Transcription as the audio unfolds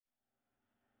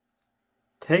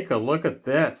take a look at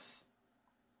this.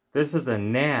 This is a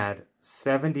NAD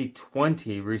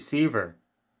 7020 receiver.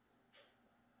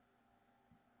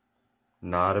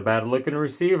 Not a bad looking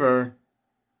receiver.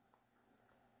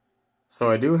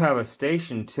 So I do have a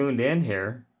station tuned in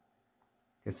here.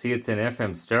 You can see it's in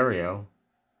FM stereo.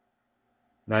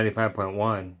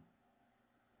 95.1.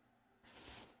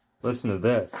 Listen to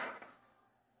this.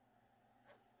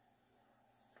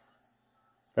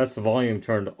 That's the volume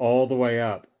turned all the way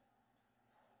up.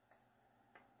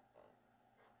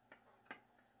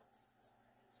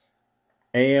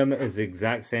 AM is the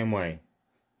exact same way.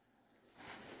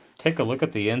 Take a look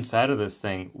at the inside of this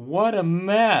thing. What a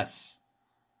mess!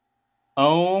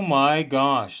 Oh my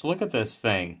gosh, look at this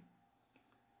thing.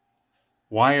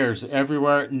 Wires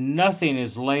everywhere. Nothing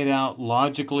is laid out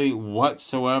logically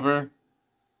whatsoever.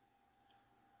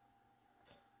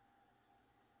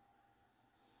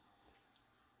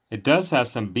 It does have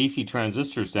some beefy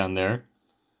transistors down there.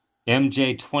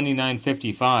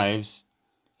 MJ2955s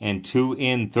and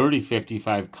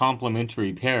 2N3055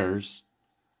 complementary pairs.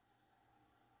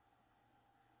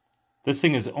 This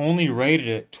thing is only rated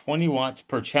at 20 watts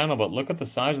per channel, but look at the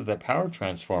size of that power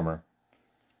transformer.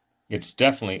 It's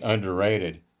definitely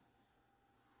underrated.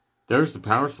 There's the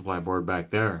power supply board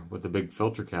back there with the big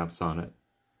filter caps on it.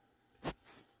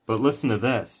 But listen to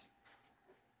this.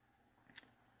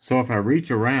 So if I reach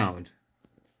around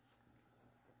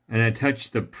and I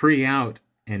touch the pre-out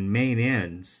and main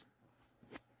ends,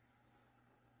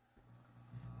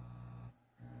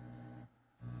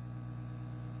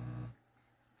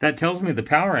 that tells me the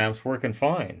power amp's working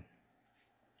fine.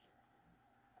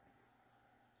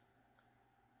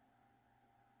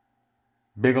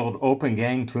 Big old open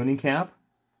gang tuning cap.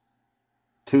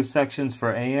 2 sections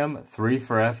for AM, 3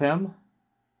 for FM.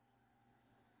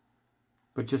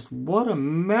 But just what a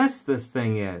mess this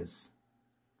thing is.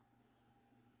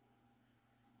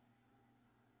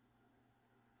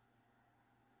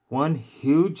 One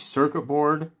huge circuit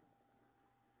board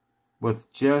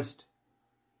with just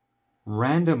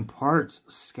random parts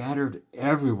scattered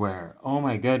everywhere. Oh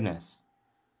my goodness.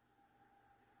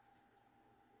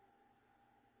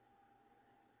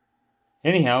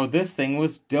 Anyhow, this thing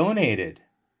was donated.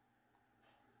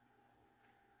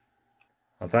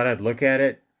 I thought I'd look at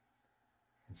it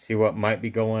and see what might be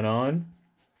going on.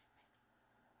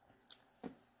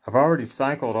 I've already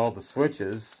cycled all the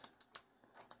switches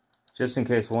just in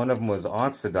case one of them was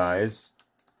oxidized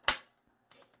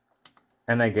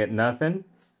and I get nothing.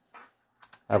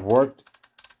 I've worked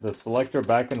the selector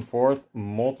back and forth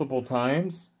multiple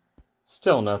times.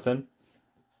 Still nothing.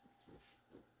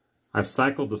 I've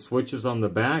cycled the switches on the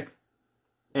back.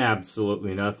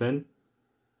 Absolutely nothing.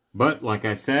 But like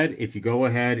I said, if you go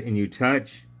ahead and you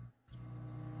touch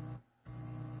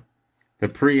the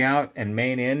pre-out and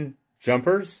main in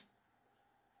jumpers,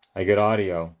 I get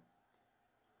audio.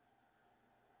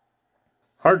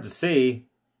 Hard to see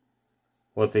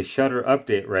with the shutter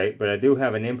update rate, but I do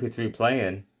have an MP3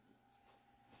 playing.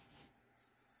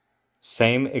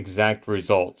 Same exact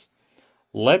results.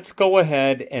 Let's go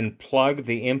ahead and plug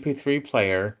the MP3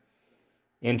 player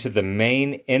into the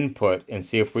main input and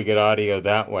see if we get audio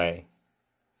that way.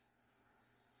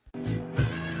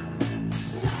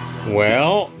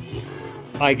 Well,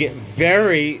 I get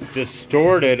very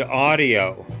distorted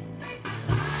audio.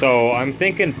 So I'm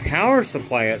thinking power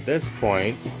supply at this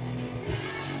point.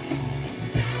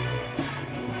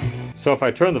 So if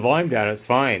I turn the volume down, it's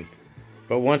fine.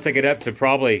 But once I get up to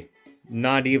probably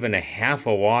not even a half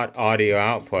a watt audio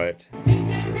output,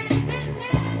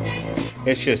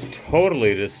 it's just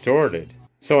totally distorted.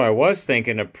 So I was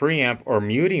thinking a preamp or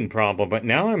muting problem, but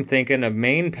now I'm thinking a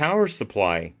main power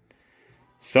supply.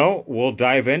 So we'll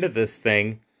dive into this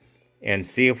thing and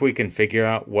see if we can figure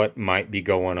out what might be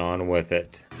going on with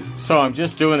it. So I'm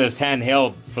just doing this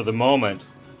handheld for the moment,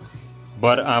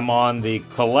 but I'm on the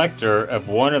collector of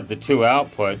one of the two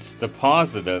outputs, the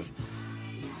positive,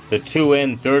 the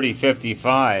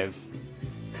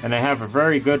 2N3055, and I have a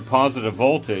very good positive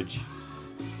voltage.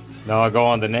 Now I'll go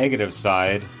on the negative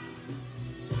side.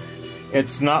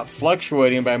 It's not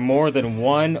fluctuating by more than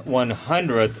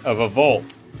 1/100th of a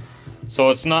volt. So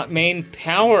it's not main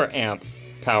power amp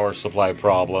power supply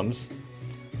problems,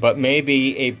 but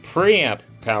maybe a preamp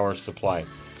power supply.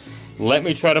 Let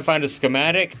me try to find a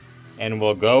schematic and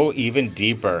we'll go even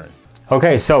deeper.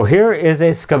 Okay, so here is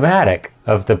a schematic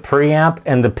of the preamp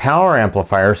and the power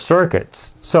amplifier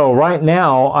circuits. So right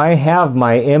now I have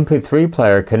my MP3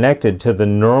 player connected to the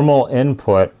normal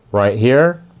input right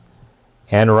here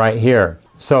and right here.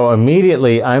 So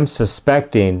immediately I'm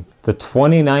suspecting the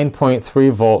 29.3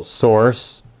 volt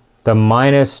source, the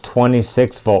minus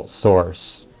 26 volt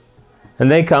source. And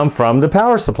they come from the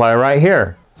power supply right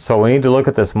here. So we need to look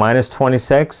at this minus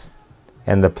 26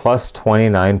 and the plus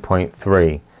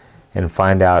 29.3 and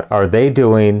find out, are they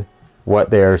doing what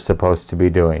they are supposed to be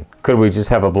doing? Could we just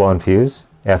have a blown fuse?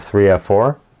 F3,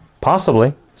 F4?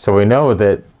 Possibly. So we know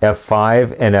that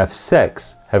F5 and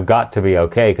F6 have got to be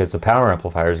okay because the power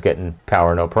amplifier is getting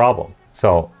power no problem.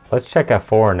 So let's check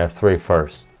F4 and F3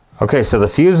 first. Okay, so the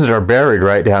fuses are buried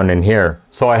right down in here.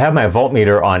 So I have my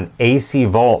voltmeter on AC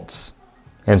volts.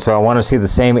 And so I want to see the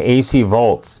same AC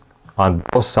volts on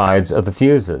both sides of the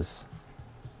fuses.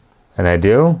 And I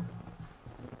do.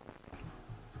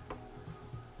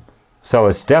 So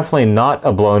it's definitely not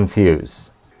a blown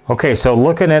fuse. Okay, so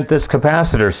looking at this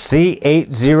capacitor,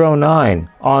 C809,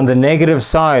 on the negative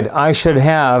side, I should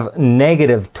have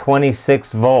negative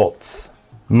 26 volts.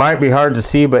 Might be hard to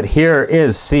see, but here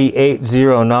is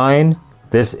C809.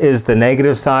 This is the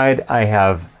negative side. I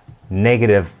have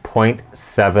negative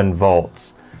 0.7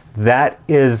 volts. That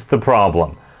is the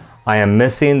problem. I am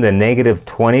missing the negative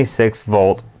 26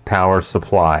 volt power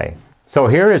supply. So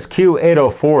here is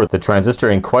Q804, the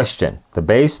transistor in question, the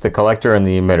base, the collector, and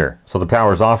the emitter. So the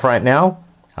power is off right now.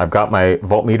 I've got my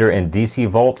voltmeter in DC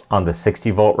volts on the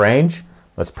 60 volt range.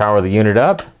 Let's power the unit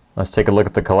up. Let's take a look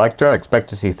at the collector. I expect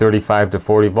to see 35 to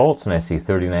 40 volts, and I see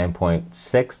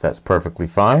 39.6. That's perfectly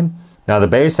fine. Now the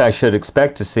base, I should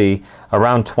expect to see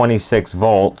around 26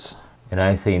 volts, and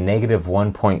I see negative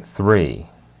 1.3.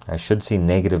 I should see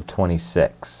negative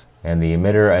 26. And the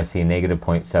emitter, I see negative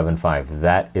 0.75.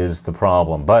 That is the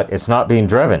problem, but it's not being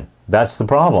driven. That's the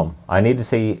problem. I need to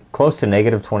see close to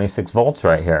negative 26 volts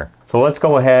right here. So let's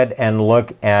go ahead and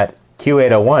look at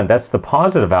Q801. That's the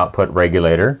positive output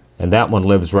regulator, and that one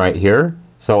lives right here.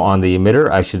 So on the emitter,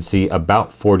 I should see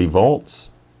about 40 volts,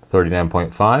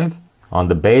 39.5. On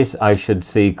the base, I should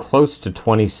see close to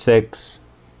 26.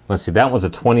 Let's see, that was a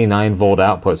 29 volt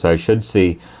output, so I should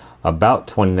see about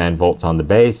 29 volts on the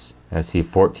base. I see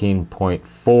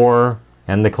 14.4,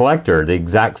 and the collector, the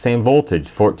exact same voltage,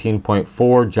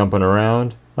 14.4, jumping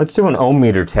around. Let's do an ohm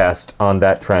meter test on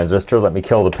that transistor. Let me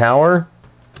kill the power,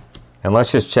 and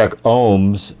let's just check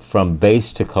ohms from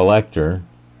base to collector.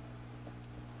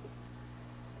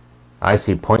 I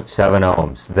see 0.7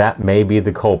 ohms. That may be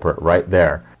the culprit right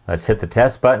there. Let's hit the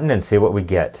test button and see what we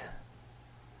get.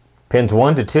 Pins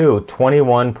 1 to 2,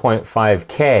 21.5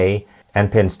 K,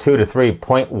 and pins 2 to 3,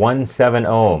 0.17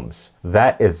 ohms.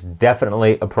 That is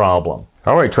definitely a problem.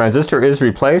 All right, transistor is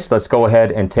replaced. Let's go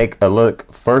ahead and take a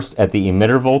look first at the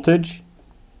emitter voltage.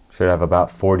 Should have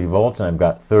about 40 volts, and I've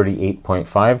got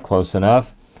 38.5, close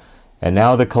enough. And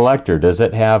now the collector, does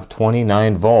it have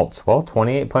 29 volts? Well,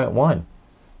 28.1.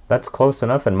 That's close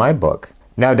enough in my book.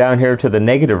 Now down here to the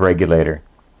negative regulator.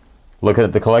 Looking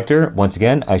at the collector, once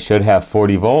again, I should have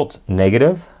 40 volts,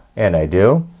 negative, and I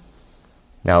do.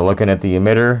 Now looking at the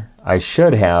emitter, I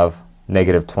should have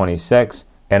negative 26,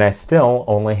 and I still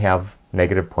only have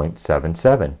negative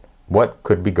 0.77. What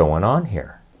could be going on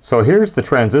here? So here's the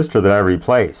transistor that I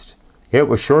replaced. It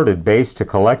was shorted base to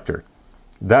collector.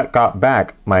 That got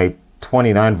back my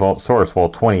 29 volt source, well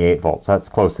 28 volts. That's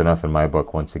close enough in my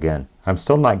book once again. I'm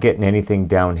still not getting anything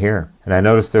down here. And I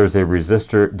noticed there's a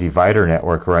resistor divider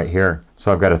network right here.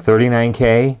 So I've got a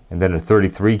 39K and then a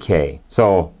 33K.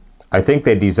 So I think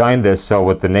they designed this so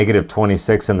with the negative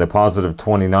 26 and the positive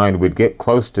 29, we'd get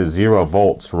close to 0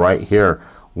 volts right here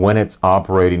when it's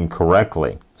operating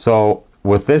correctly. So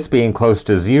with this being close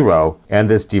to 0 and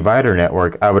this divider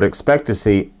network, I would expect to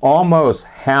see almost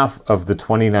half of the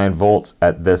 29 volts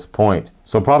at this point.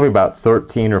 So probably about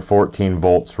 13 or 14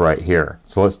 volts right here.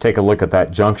 So let's take a look at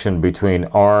that junction between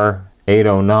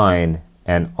R809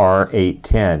 and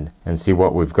R810 and see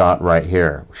what we've got right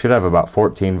here. We should have about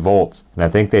 14 volts, and I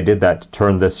think they did that to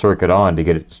turn this circuit on to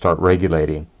get it to start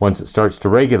regulating. Once it starts to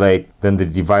regulate, then the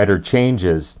divider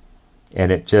changes,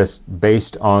 and it just,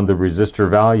 based on the resistor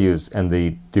values and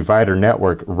the divider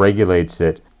network, regulates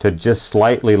it to just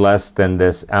slightly less than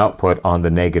this output on the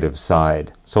negative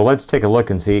side. So let's take a look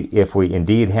and see if we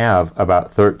indeed have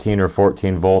about 13 or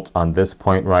 14 volts on this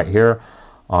point right here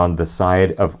on the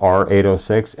side of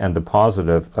R806 and the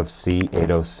positive of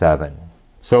C807.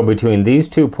 So between these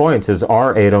 2 points is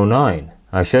R809.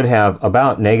 I should have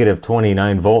about negative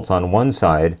 29 volts on one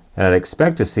side, and I'd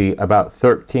expect to see about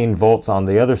 13 volts on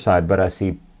the other side, but I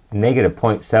see negative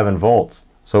 0.7 volts.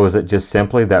 So is it just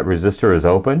simply that resistor is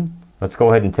open? Let's go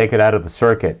ahead and take it out of the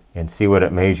circuit and see what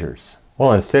it measures.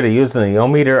 Well, instead of using the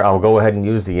ohm meter, I'll go ahead and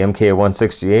use the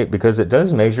MK168 because it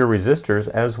does measure resistors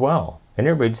as well. And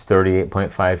it reads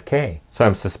 38.5 K. So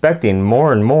I'm suspecting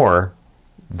more and more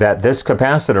that this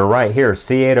capacitor right here,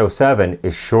 C807,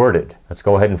 is shorted. Let's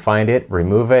go ahead and find it,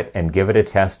 remove it, and give it a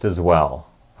test as well.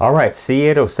 All right,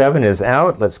 C807 is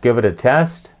out. Let's give it a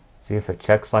test. See if it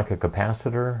checks like a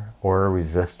capacitor or a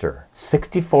resistor.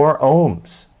 64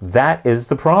 ohms. That is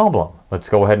the problem. Let's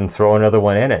go ahead and throw another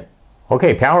one in it.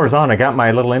 Okay, power's on. I got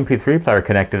my little MP3 player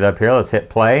connected up here. Let's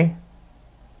hit play.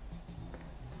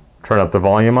 Turn up the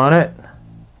volume on it.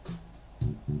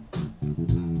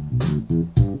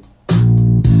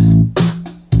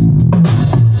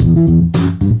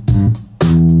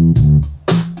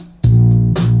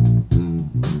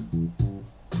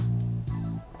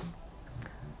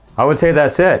 I would say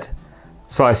that's it.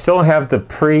 So I still have the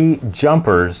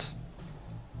pre-jumpers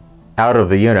out of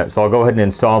the unit, so I'll go ahead and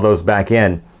install those back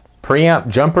in. Preamp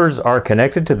jumpers are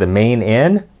connected to the main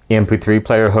in. MP3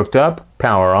 player hooked up,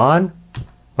 power on.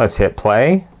 Let's hit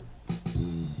play.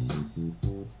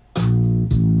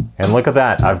 And look at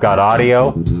that, I've got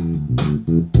audio.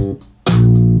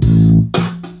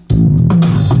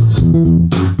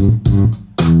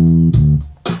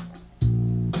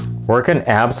 Working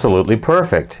absolutely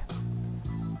perfect.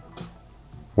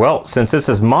 Well, since this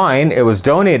is mine, it was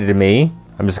donated to me.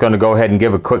 I'm just going to go ahead and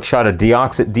give a quick shot of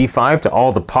Deoxit D5 to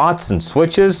all the pots and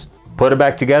switches, put it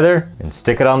back together, and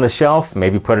stick it on the shelf,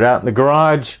 maybe put it out in the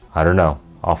garage. I don't know.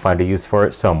 I'll find a use for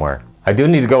it somewhere. I do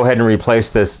need to go ahead and replace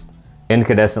this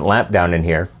incandescent lamp down in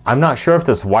here. I'm not sure if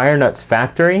this wire nut's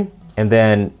factory, and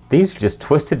then these are just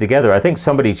twisted together. I think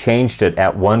somebody changed it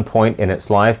at one point in its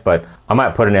life, but I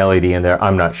might put an LED in there.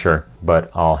 I'm not sure,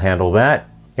 but I'll handle that.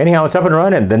 Anyhow, it's up and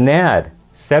running. The NAD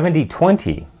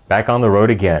 7020 back on the road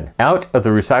again. Out of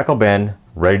the recycle bin,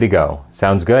 ready to go.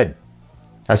 Sounds good.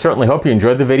 I certainly hope you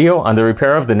enjoyed the video on the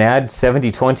repair of the NAD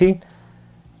 7020.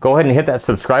 Go ahead and hit that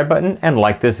subscribe button and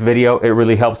like this video. It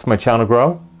really helps my channel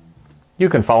grow. You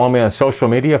can follow me on social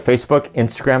media, Facebook,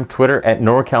 Instagram, Twitter at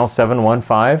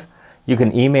NorCal715. You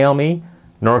can email me,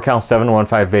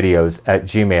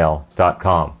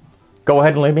 NorCal715videos@gmail.com. Go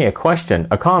ahead and leave me a question,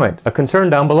 a comment, a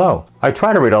concern down below. I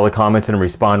try to read all the comments and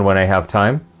respond when I have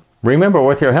time. Remember,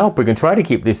 with your help, we can try to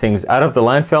keep these things out of the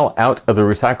landfill, out of the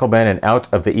recycle bin, and out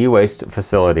of the e-waste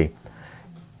facility.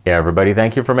 Everybody,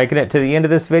 thank you for making it to the end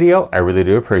of this video. I really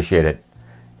do appreciate it.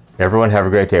 Everyone have a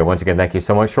great day. Once again, thank you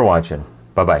so much for watching.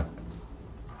 Bye-bye.